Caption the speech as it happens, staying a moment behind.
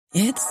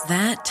It's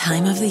that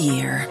time of the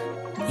year.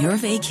 Your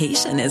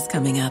vacation is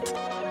coming up.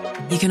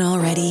 You can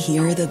already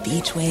hear the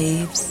beach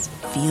waves,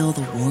 feel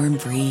the warm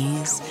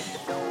breeze,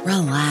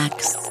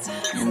 relax,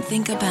 and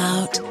think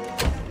about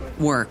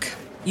work.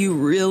 You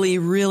really,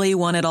 really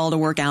want it all to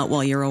work out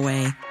while you're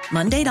away.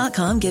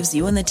 Monday.com gives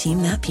you and the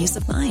team that peace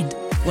of mind.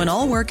 When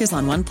all work is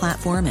on one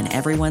platform and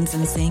everyone's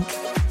in sync,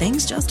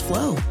 things just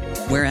flow.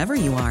 Wherever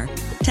you are,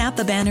 tap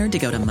the banner to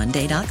go to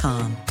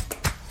Monday.com.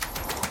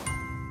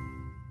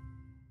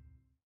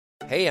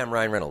 Hey, I'm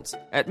Ryan Reynolds.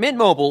 At Mint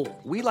Mobile,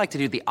 we like to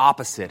do the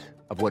opposite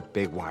of what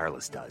Big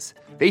Wireless does.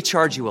 They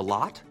charge you a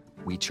lot,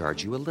 we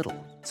charge you a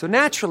little. So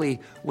naturally,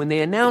 when they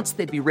announced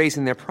they'd be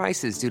raising their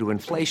prices due to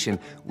inflation,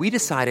 we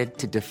decided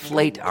to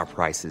deflate our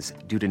prices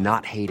due to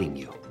not hating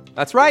you.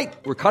 That's right.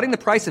 We're cutting the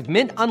price of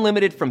Mint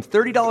Unlimited from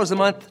 $30 a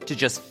month to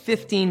just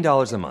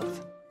 $15 a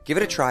month. Give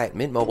it a try at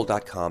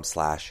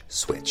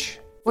mintmobile.com/switch.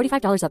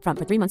 $45 up front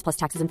for 3 months plus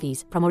taxes and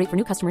fees. Promo rate for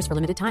new customers for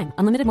limited time.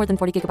 Unlimited more than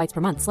 40 gigabytes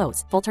per month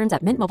slows. Full terms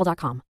at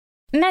mintmobile.com.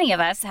 Many of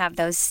us have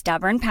those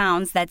stubborn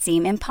pounds that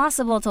seem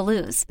impossible to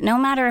lose, no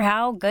matter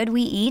how good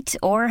we eat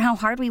or how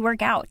hard we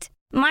work out.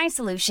 My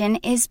solution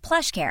is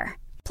PlushCare.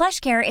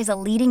 PlushCare is a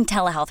leading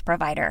telehealth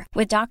provider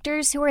with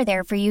doctors who are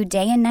there for you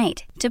day and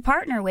night to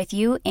partner with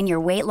you in your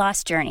weight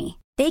loss journey.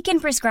 They can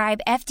prescribe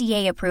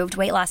FDA-approved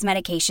weight loss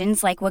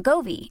medications like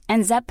Wegovy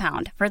and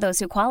Zepbound for those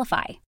who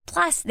qualify.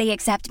 Plus, they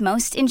accept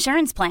most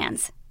insurance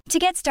plans. To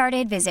get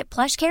started, visit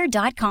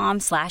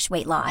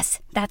plushcare.com/weightloss.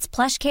 That's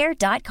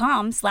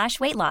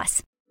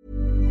plushcare.com/weightloss.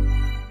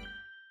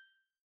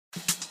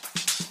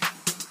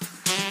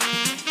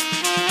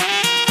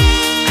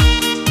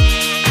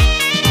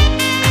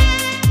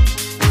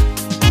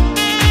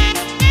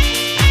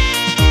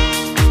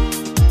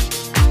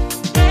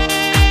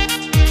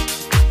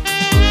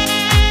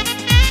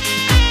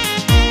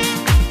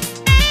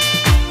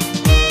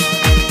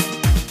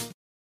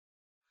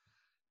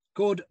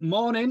 Good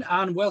morning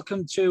and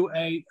welcome to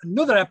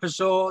another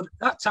episode,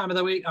 that time of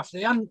the week after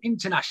the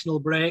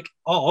international break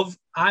of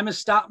I'm a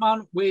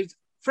Statman with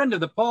friend of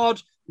the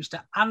pod,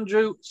 Mr.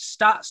 Andrew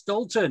Stats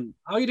Dalton.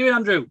 How are you doing,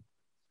 Andrew?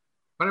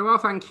 Very well,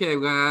 thank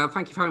you.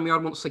 Thank you for having me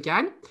on once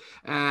again.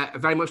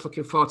 Very much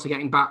looking forward to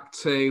getting back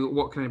to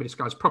what can only be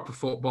described as proper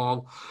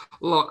football.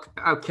 Look,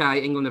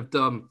 okay, England have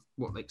done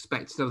what they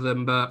expected of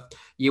them, but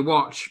you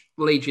watch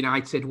Leeds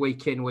United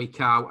week in, week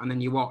out, and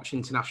then you watch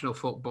international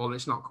football, and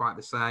it's not quite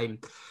the same.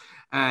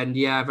 And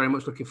yeah, very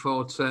much looking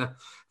forward to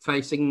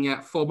facing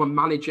former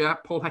manager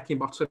Paul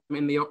Heckingbottom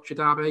in the Yorkshire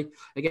Derby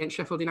against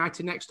Sheffield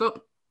United next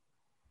up.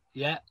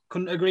 Yeah,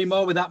 couldn't agree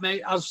more with that,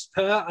 mate. As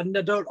per, and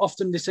I don't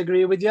often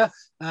disagree with you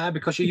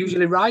because you're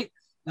usually right.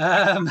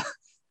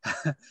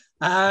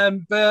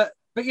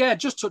 But yeah,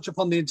 just touch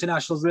upon the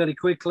internationals really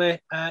quickly.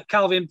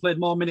 Calvin played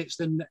more minutes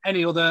than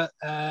any other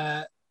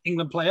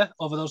England player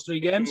over those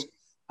 3 games.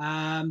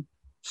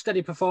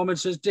 Steady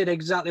performances, did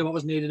exactly what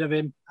was needed of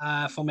him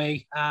for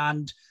me,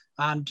 and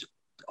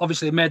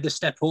obviously made the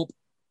step up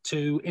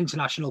to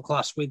international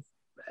class with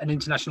an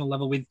international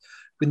level with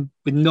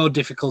no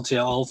difficulty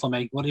at all for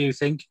me. What do you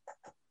think?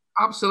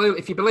 Absolutely.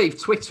 If you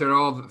believe Twitter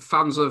or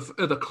fans of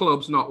other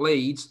clubs, not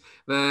Leeds,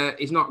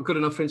 he's not good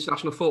enough for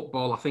international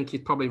football. I think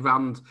he's probably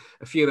rammed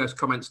a few of those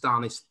comments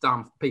down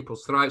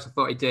people's throats. I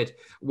thought he did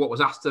what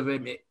was asked of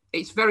him.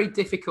 It's very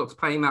difficult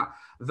playing that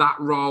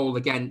role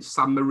against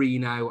San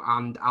Marino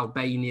and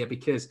Albania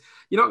because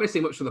you're not going to see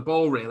much of the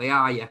ball, really,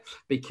 are you?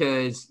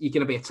 Because you're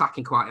going to be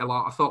attacking quite a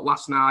lot. I thought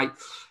last night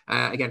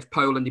against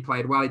Poland, he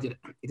played well. He did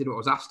what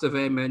was asked of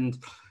him.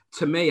 And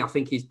to me, I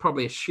think he's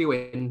probably a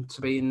shoo-in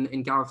to be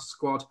in Gareth's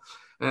squad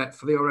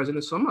for the Euros in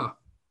the summer.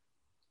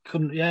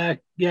 Yeah.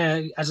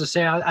 As I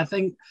say, I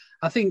think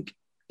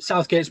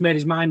Southgate's made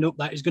his mind up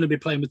that he's going to be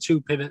playing with 2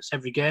 pivots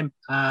every game.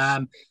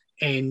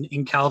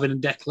 In Calvin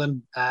and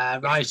Declan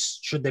Rice,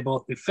 should they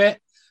both be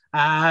fit.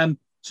 So,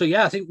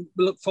 yeah, I think we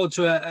look forward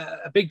to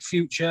a big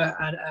future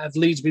and of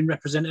Leeds being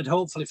represented,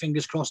 hopefully,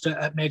 fingers crossed,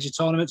 at major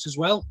tournaments as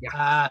well.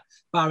 Yeah.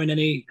 Barring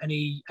any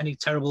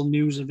terrible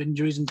news of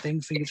injuries and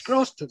things, fingers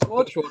crossed.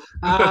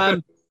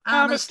 I'm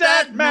a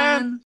stat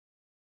man.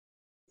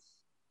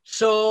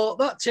 So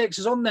that takes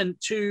us on then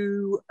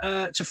to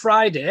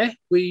Friday.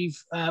 We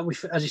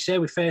as you say,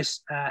 we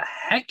face the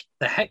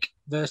Heck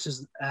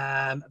versus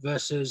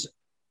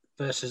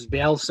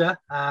Bielsa.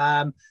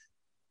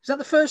 Is that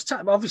the first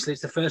time? Obviously,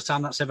 it's the first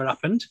time that's ever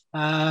happened.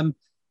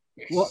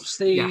 What's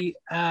the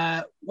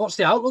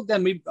outlook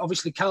then?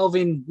 Obviously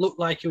Calvin looked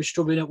like he was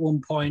struggling at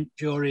one point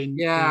during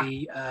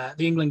the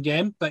England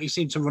game, but he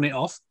seemed to run it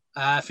off.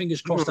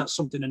 Fingers crossed that's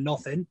something and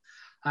nothing.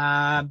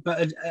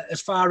 But as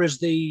far as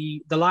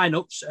the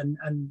lineups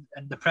and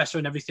the presser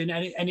and everything,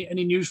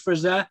 any news for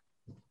us there?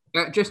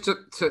 Just to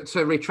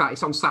retract,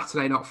 it's on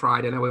Saturday, not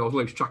Friday. I know we always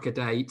lose track of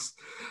dates.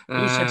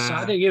 Who said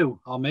Saturday, you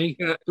or me?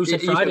 Who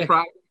said Friday?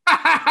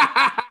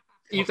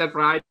 You said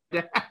Friday.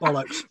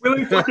 Bollocks. We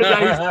lose track of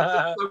days.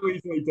 So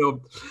easily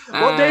done.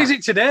 What day is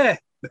it today?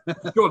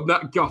 God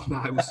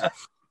knows.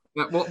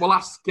 We'll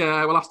ask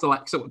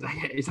Alexa what day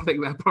it is. I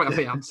think they'll probably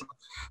have the answer.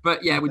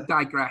 But yeah, we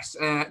digress.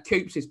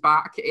 Coops is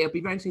back. It'll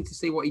be very interesting to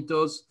see what he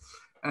does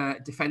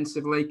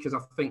defensively, because I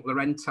think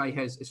Llorente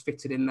has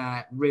fitted in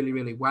there really,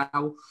 really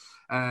well.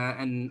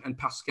 And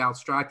Pascal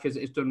Strikers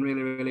has done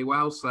really, really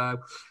well. So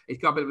he's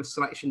got a bit of a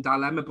selection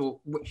dilemma, but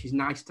which is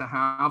nice to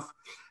have.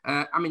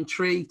 I'm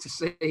intrigued to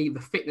see the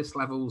fitness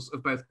levels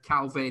of both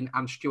Calvin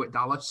and Stuart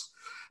Dallas,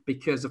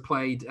 because I've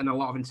played in a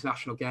lot of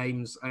international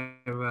games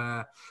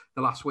over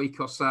the last week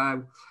or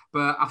so.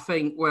 But I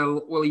think,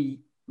 he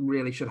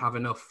really should have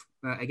enough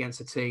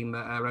against a team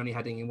that are only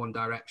heading in one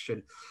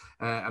direction,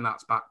 and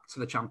that's back to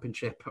the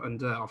Championship.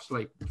 And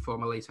obviously,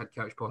 former Leeds head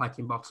coach Paul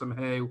Heckingbottom,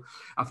 who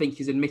I think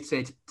he's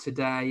admitted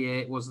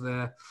today it was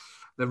the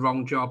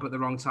wrong job at the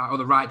wrong time, or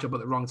the right job at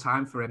the wrong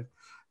time for him.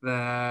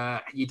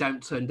 You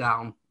don't turn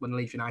down when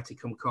Leeds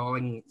United come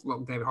calling.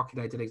 Look, David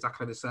Hockaday did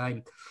exactly the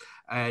same.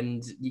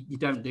 And you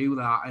don't do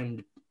that,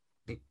 and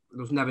it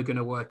was never going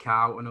to work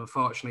out. And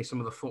unfortunately, some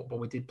of the football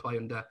we did play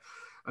under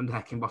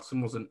Heckingbottom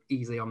wasn't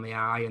easy on the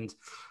eye. And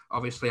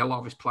obviously, a lot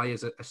of his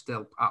players are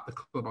still at the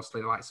club.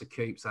 Obviously, the likes of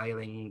Coops,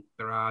 Ayling,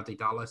 Berardi,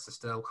 Dallas are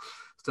still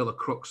the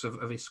crux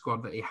of his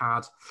squad that he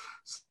had.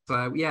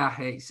 So yeah,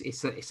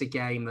 it's a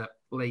game that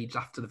Leeds,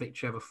 after the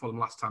victory over Fulham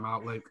last time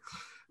out, Luke,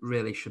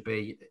 really should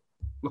be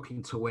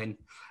looking to win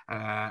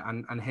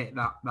and hit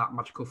that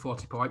magical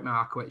 40-point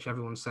mark, which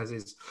everyone says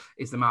is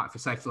the mark for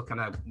safety. Look, I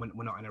know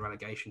we're not in a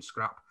relegation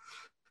scrap.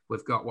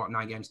 We've got,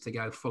 9 games to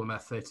go. Fulham are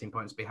 13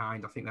 points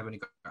behind. I think they've only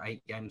got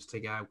 8 games to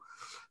go.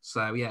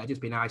 So, yeah, it'd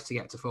just be nice to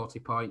get to 40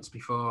 points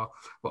before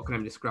what can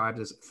be described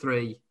as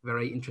 3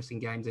 very interesting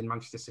games in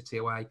Manchester City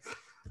away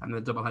and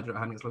the doubleheader at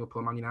home against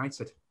Liverpool and Man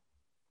United.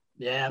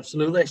 Yeah,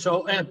 absolutely.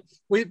 So,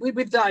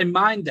 with that in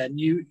mind, then,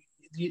 you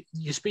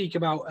speak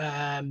about,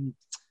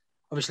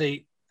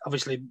 obviously,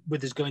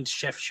 with us going to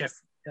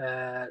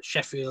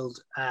Sheffield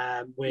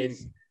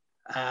with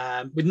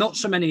not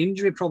so many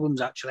injury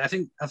problems.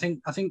 Actually, I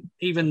think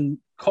even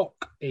Koch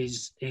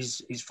is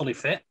fully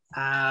fit.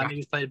 He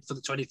was played for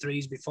the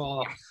 23s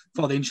before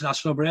the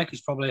international break.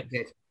 He's probably,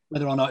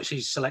 whether or not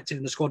he's selected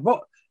in the squad. But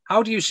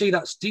how do you see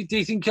that? Do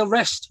you think he'll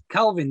rest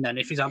Calvin then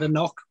if he's had a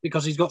knock,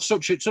 because he's got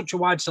such a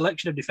wide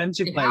selection of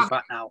defensive players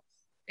back now?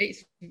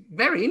 It's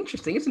very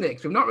interesting, isn't it?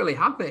 Because we've not really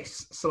had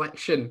this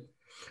selection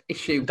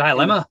issue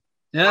dilemma.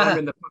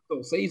 In the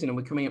past season, and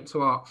we're coming up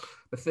to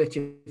the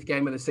 30th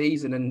game of the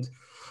season, and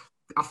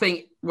I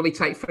think, will he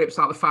take Phillips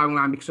out the firing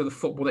line because of the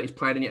football that he's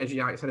played? And as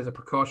you said, as a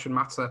precaution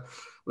matter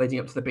leading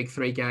up to the big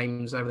 3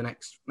 games over the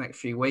next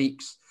few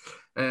weeks.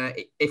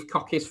 If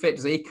Koch is fit,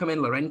 does he come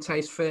in?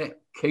 Llorente's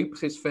fit.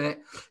 Coops is fit.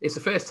 It's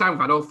the first time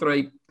we've had all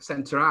 3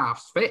 centre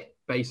halves fit,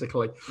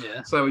 basically.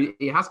 Yeah. So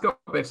he has got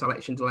a bit of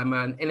selection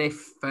dilemma. And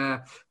if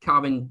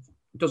Calvin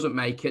doesn't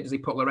make it, does he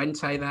put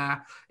Llorente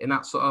there in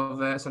that sort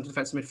of centre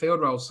defensive midfield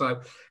role?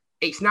 So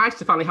it's nice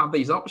to finally have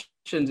these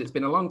options. It's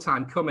been a long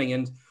time coming,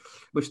 and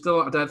we've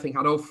still, I don't think,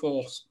 had all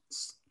 4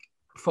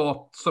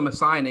 summer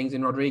signings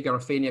in Rodrigo,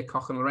 Rafinha,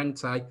 Koch and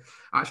Llorente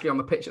actually on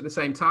the pitch at the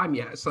same time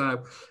yet.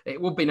 So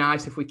it would be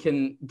nice if we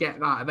can get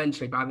that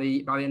eventually by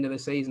the end of the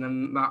season,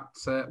 and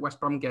that West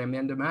Brom game the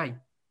end of May.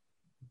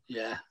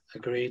 Yeah,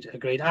 agreed.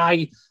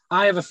 I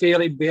have a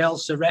feeling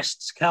Bielsa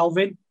rests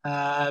Calvin,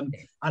 and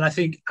I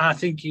think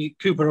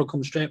Cooper will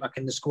come straight back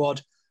in the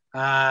squad.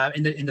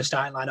 In the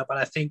starting lineup, and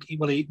I think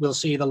we'll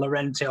see the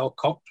Llorente or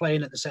Koch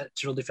playing at the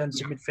central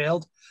defensive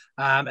midfield,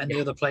 and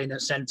the other playing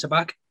at centre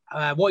back.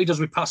 What he does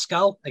with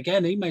Pascal,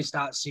 again, he may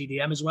start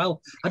CDM as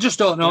well. I just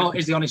don't know.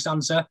 Is the honest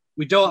answer.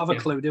 We don't have a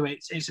clue, do we?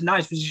 It's a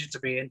nice position to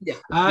be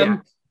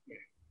in.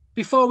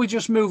 Before we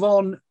just move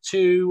on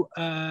to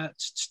the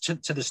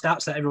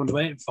stats that everyone's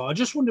waiting for, I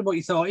just wondered what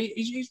you thought.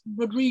 Is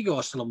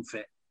Rodrigo still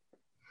unfit?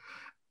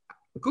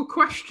 Good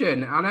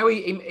question. I know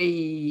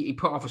he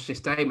put off a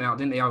statement out,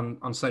 didn't he,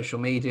 on social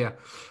media?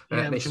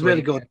 Which is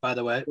really good, by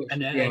the way.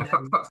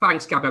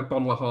 Thanks, Gabby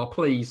Bonlahor.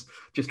 Please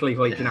just leave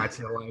Leeds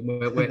United alone.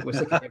 We're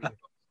sick of everything.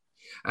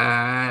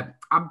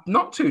 I'm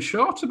not too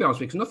sure, to be honest,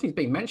 because nothing's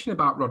been mentioned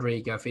about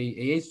Rodrigo, if he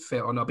is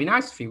fit or not. It'd be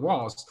nice if he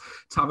was,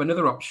 to have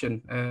another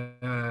option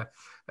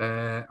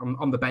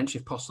on the bench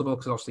if possible,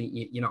 because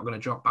obviously you're not going to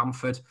drop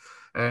Bamford.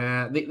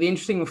 The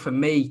interesting one for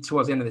me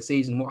towards the end of the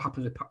season, what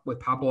happens with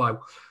Pablo,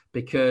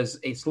 because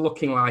it's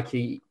looking like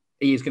he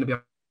is going to be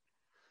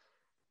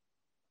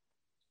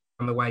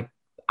on the way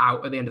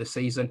out at the end of the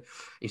season.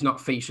 He's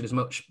not featured as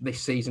much this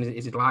season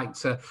as he'd like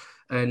to,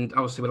 and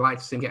obviously we'd like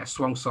to see him get a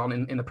swung song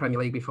in the Premier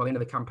League before the end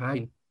of the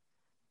campaign.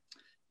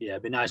 Yeah,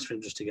 it'd be nice for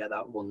him just to get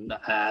that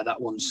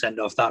one send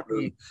off, that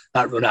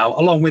run out,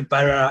 along with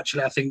Berra.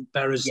 Actually, I think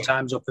Berra's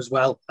time's up as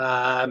well.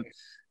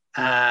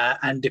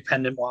 And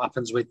dependent what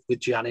happens with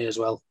Gianni as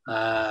well.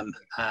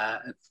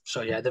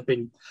 So yeah, they've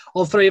been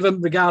all 3 of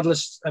them,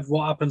 regardless of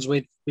what happens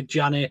with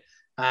Gianni,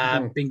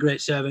 been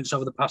great servants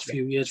over the past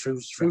few years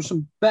through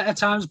some better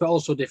times, but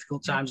also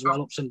difficult times as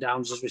well, ups and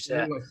downs, as we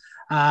say.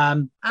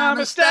 I'm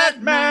a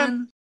stat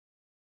man.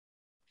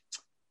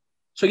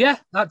 So yeah,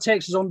 that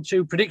takes us on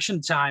to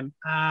prediction time.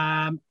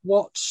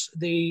 What's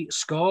the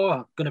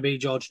score going to be,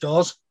 George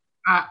Dawes?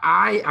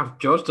 I have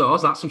judged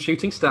us. That's some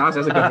shooting stars.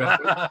 There's a good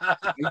reference.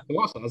 I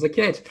watched that as a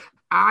kid.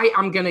 I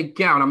am going to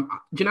go. And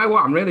do you know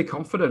what? I'm really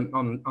confident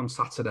on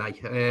Saturday.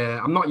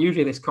 I'm not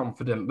usually this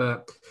confident,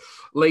 but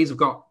Leeds have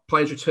got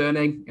players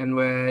returning, and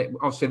we're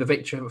obviously the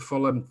victory over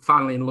Fulham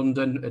finally in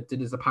London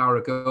did us the power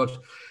of good.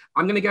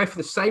 I'm going to go for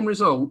the same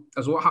result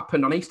as what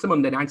happened on Easter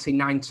Monday,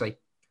 1990.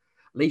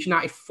 Leeds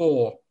United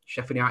 4,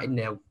 Sheffield United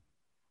 0.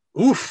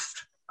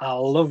 Oof. I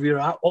love your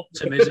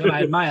optimism.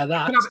 I admire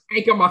that. I can have an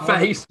egg on my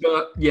face,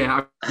 but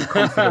yeah, I'm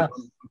confident.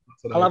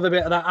 I'll have a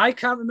bit of that. I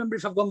can't remember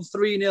if I've gone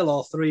 3-0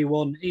 or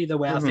 3-1. Either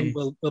way, I think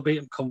we'll beat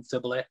them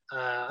comfortably.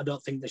 I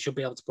don't think they should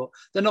be able to put...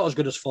 They're not as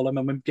good as Fulham,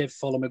 and we give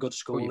Fulham a good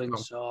schooling.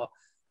 So,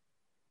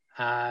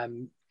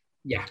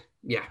 yeah.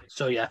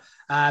 So, yeah.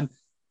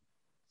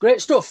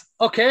 Great stuff.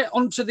 Okay,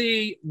 on to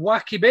the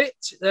wacky bit,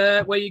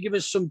 where you give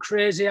us some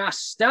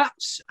crazy-ass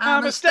stats.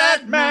 I'm a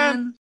stat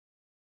man.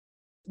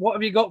 What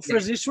have you got for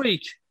us this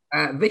week?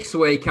 This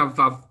week, I've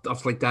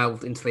obviously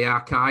delved into the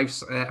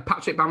archives.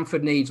 Patrick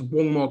Bamford needs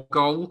one more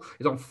goal.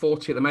 He's on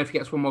 40 at the moment. If he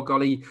gets one more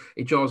goal, he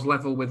draws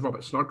level with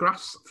Robert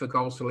Snodgrass for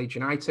goals for Leeds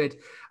United,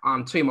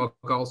 and 2 more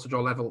goals to draw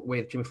level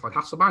with Jimmy Floyd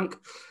Hasselbank.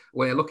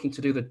 We're looking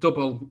to do the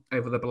double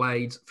over the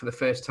Blades for the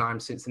first time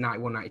since the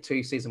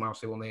 91-92 season. We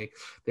obviously won the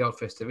old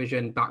First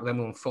Division. Back then,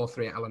 we won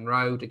 4-3 at Ellen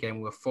Road. Again,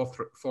 we were 4-0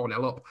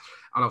 up.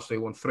 And obviously,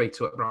 we won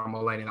 3-2 at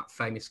Bramall Lane in that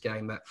famous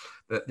game that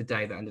the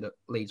day that ended up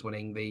Leeds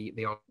winning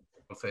the old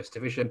First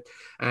Division.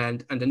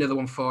 And another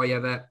one for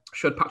you, that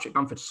should Patrick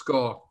Bamford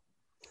score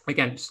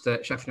against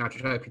Sheffield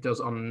United, which I hope he does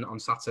on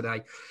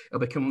Saturday, he'll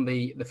become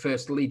the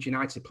first Leeds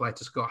United player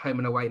to score home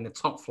and away in the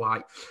top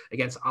flight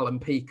against Alan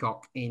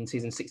Peacock in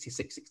season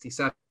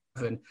 66-67.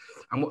 And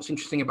what's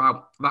interesting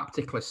about that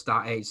particular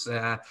stat is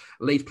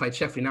Leeds played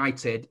Sheffield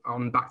United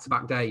on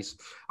back-to-back days.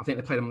 I think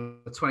they played on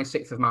the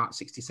 26th of March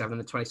 67,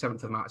 the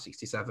 27th of March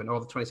 67, or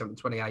the 27th and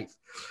 28th.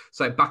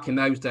 So back in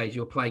those days,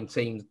 you were playing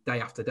teams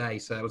day after day.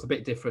 So it was a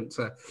bit different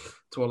to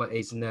what it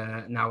is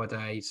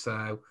nowadays.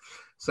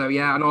 So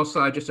yeah, and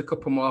also just a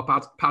couple more.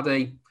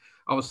 Paddy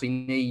obviously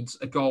needs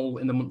a goal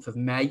in the month of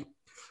May.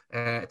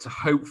 To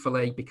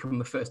hopefully become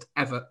the first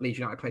ever Leeds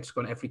United player to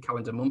score in every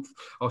calendar month.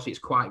 Obviously, it's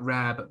quite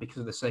rare, but because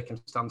of the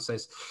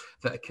circumstances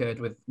that occurred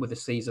with the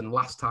season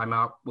last time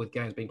out, with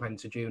games being played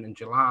into June and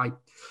July.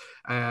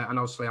 And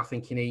obviously, I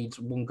think he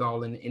needs one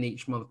goal in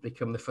each month to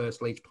become the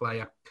first Leeds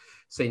player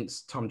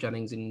since Tom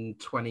Jennings in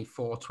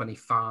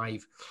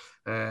 24-25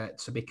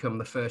 to become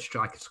the first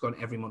striker to score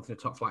in every month in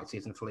the top flight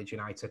season for Leeds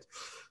United.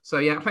 So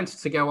yeah, plenty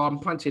to go on,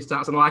 plenty of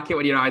stats, and I like it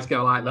when your eyes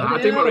go like that.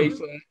 I do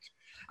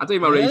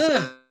my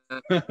research.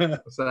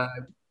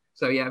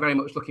 So yeah, very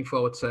much looking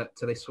forward to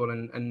this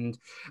one. And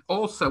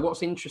also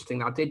what's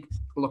interesting, I did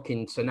look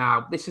into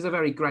now, this is a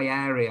very grey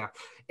area.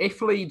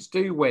 If Leeds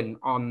do win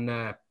on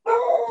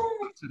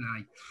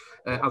Saturday,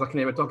 as I can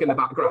hear a dog in the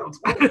background.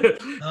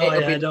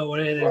 Don't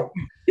worry.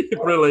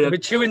 Brilliant. Be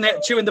chewing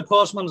the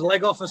postman's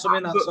leg off or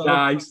something. That's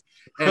nice.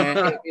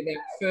 It'll be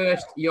their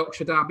first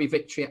Yorkshire Derby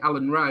victory at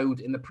Ellen Road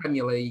in the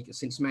Premier League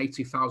since May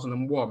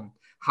 2001.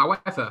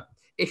 However,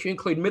 if you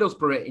include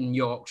Middlesbrough in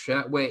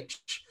Yorkshire,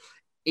 which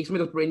is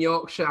Middlesbrough in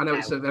Yorkshire, I know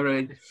it's a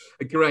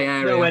grey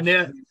area. Nowhere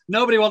near.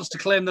 Nobody wants to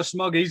claim the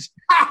Smoggies.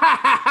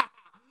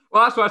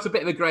 Well, that's why it's a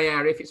bit of a grey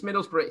area. If it's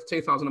Middlesbrough, it's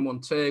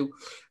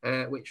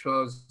 2001-2, which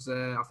was,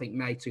 I think,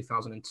 May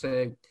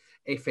 2002.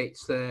 If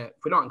we're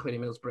not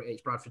including Middlesbrough,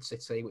 it's Bradford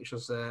City, which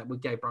was, we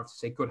gave Bradford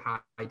City good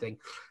hiding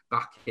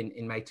back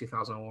in May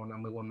 2001,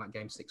 and we won that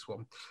game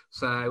 6-1.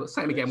 So,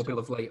 same again will be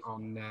lovely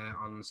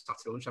on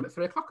Saturday lunchtime at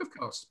 3 o'clock, of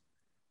course.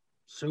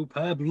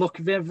 Superb.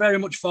 Looking very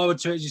much forward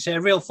to it. As you say,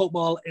 real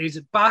football is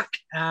back.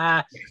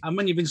 And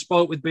when you've been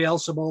spoke with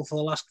Bielsa ball for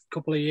the last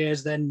couple of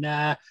years, then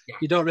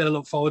you don't really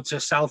look forward to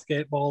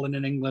Southgate ball in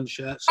an England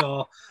shirt.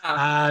 So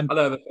I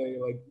know the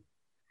feeling.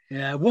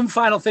 Yeah. One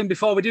final thing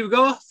before we do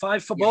go,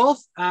 5 for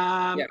both.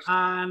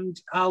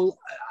 And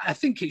I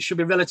think it should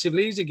be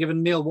relatively easy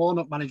given Neil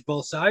Warnock managed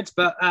both sides.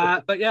 But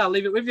yeah, I'll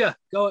leave it with you.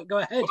 Go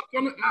ahead.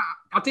 Well,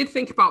 I did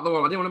think about the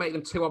one. I didn't want to make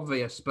them too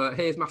obvious, but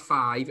here's my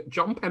 5.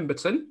 John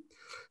Pemberton,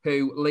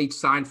 who Leeds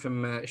signed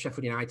from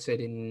Sheffield United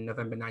in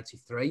November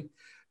 93.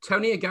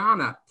 Tony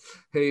Agana,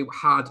 who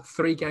had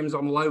 3 games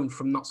on loan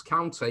from Notts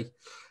County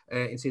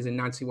in season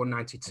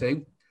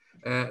 91-92.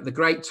 The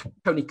great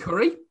Tony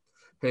Curry,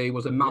 who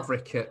was a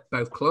maverick at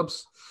both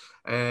clubs.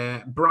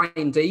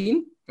 Brian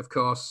Dean, of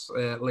course,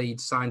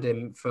 Leeds signed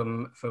him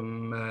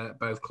from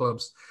both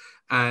clubs.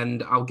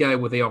 And I'll go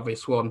with the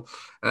obvious one.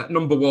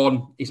 Number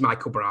 1 is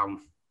Michael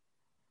Brown.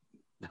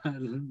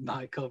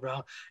 Michael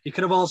Brown. You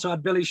could have also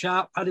had Billy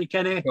Sharp, Paddy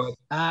Kenny,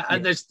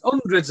 and there's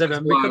hundreds of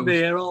them. We could be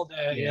here all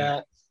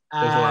day.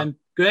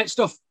 Great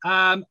stuff.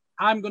 I'm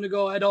going to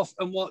go head off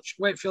and watch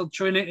Wakefield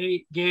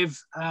Trinity give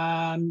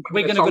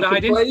Wigan a good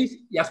hiding. Please?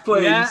 Yes,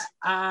 please. Yeah,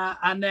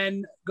 and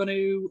then going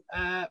to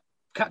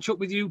catch up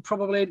with you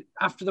probably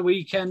after the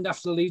weekend,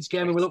 after the Leeds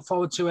game, and we look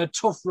forward to a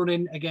tough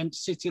run-in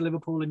against City,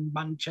 Liverpool and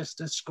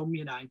Manchester Scum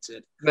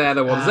United. They're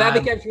the ones. They're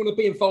the games you want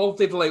to be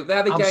involved in, Luke.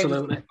 They're the games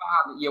that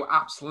you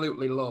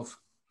absolutely love.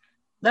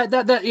 They're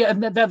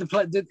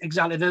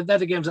exactly. They're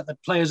the games that the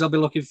players will be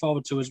looking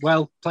forward to as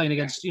well. Playing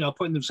against,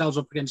 putting themselves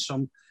up against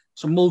some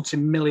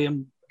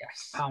multi-million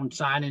pound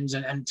signings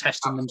and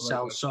testing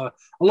themselves. So a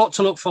lot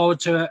to look forward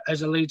to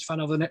as a Leeds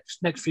fan over the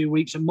next few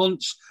weeks and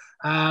months.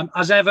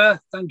 As ever,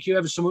 thank you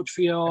ever so much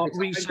for your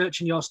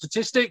research and your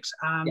statistics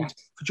and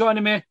for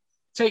joining me.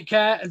 Take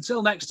care.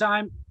 Until next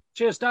time.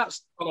 Cheers,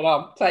 Stats. Hold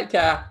on. Take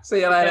care.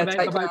 See you later.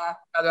 Take care.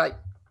 Bye-bye.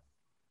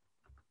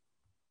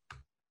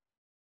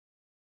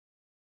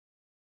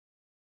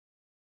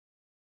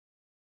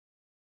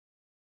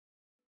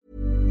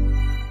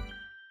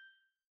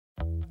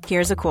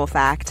 Here's a cool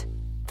fact.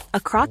 A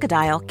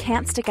crocodile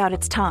can't stick out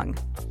its tongue.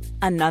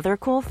 Another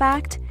cool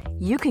fact,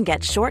 you can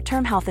get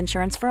short-term health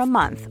insurance for a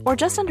month or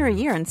just under a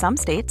year in some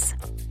states.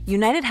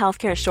 United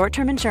Healthcare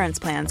short-term insurance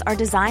plans are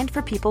designed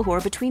for people who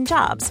are between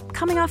jobs,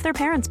 coming off their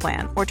parents'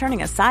 plan, or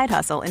turning a side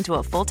hustle into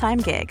a full-time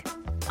gig.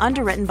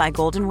 Underwritten by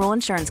Golden Rule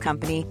Insurance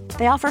Company,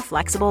 they offer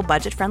flexible,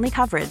 budget-friendly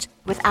coverage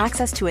with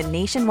access to a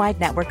nationwide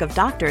network of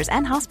doctors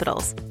and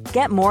hospitals.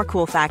 Get more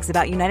cool facts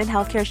about United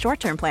Healthcare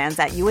short-term plans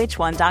at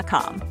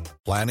uh1.com.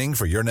 Planning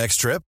for your next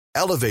trip?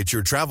 Elevate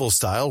your travel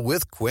style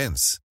with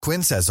Quince.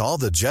 Quince has all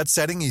the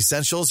jet-setting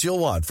essentials you'll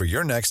want for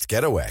your next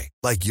getaway,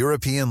 like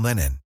European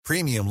linen,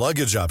 premium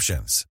luggage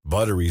options,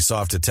 buttery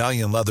soft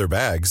Italian leather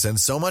bags, and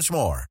so much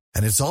more.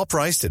 And it's all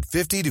priced at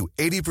 50 to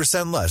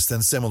 80% less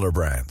than similar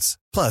brands.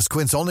 Plus,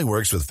 Quince only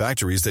works with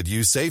factories that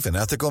use safe and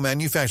ethical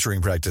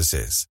manufacturing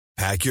practices.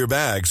 Pack your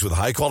bags with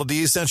high-quality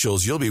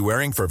essentials you'll be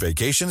wearing for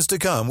vacations to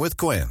come with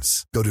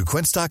Quince. Go to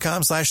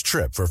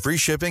quince.com/trip for free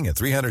shipping and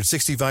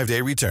 365-day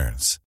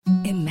returns.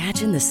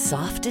 Imagine the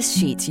softest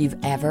sheets you've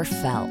ever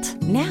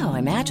felt. Now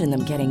imagine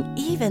them getting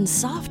even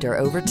softer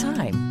over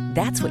time.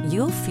 That's what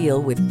you'll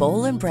feel with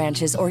Boll &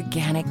 Branch's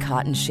organic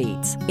cotton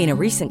sheets. In a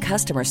recent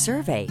customer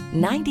survey,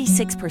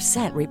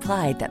 96%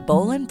 replied that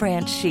Boll &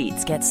 Branch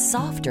sheets get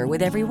softer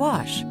with every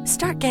wash.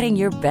 Start getting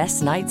your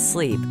best night's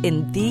sleep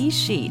in these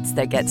sheets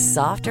that get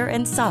softer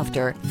and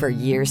softer for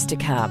years to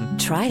come.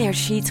 Try their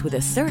sheets with a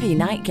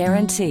 30-night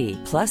guarantee.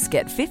 Plus,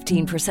 get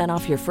 15%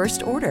 off your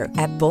first order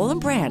at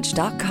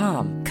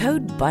bollandbranch.com.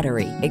 Code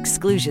BUTTERY.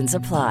 Exclusions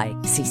apply.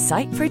 See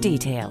site for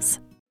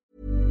details.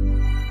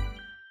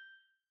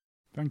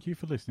 Thank you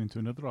for listening to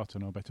another Oughta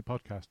Know Better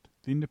podcast,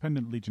 the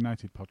independent Leeds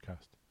United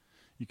podcast.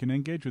 You can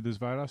engage with us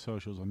via our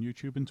socials on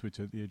YouTube and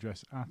Twitter at the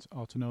address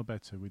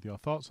 @OughtaKnowBetter with your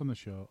thoughts on the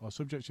show or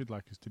subjects you'd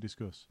like us to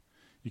discuss.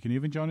 You can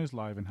even join us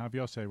live and have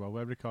your say while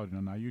we're recording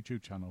on our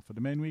YouTube channel for the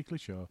main weekly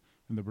show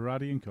and the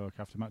Baradi and Coke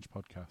after-match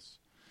podcasts.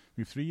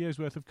 We have 3 years'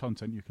 worth of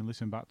content you can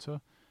listen back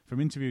to, from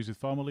interviews with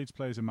former Leeds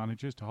players and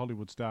managers to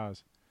Hollywood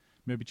stars.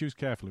 Maybe choose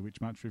carefully which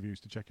match reviews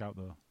to check out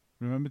though.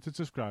 Remember to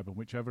subscribe on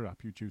whichever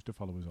app you choose to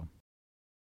follow us on.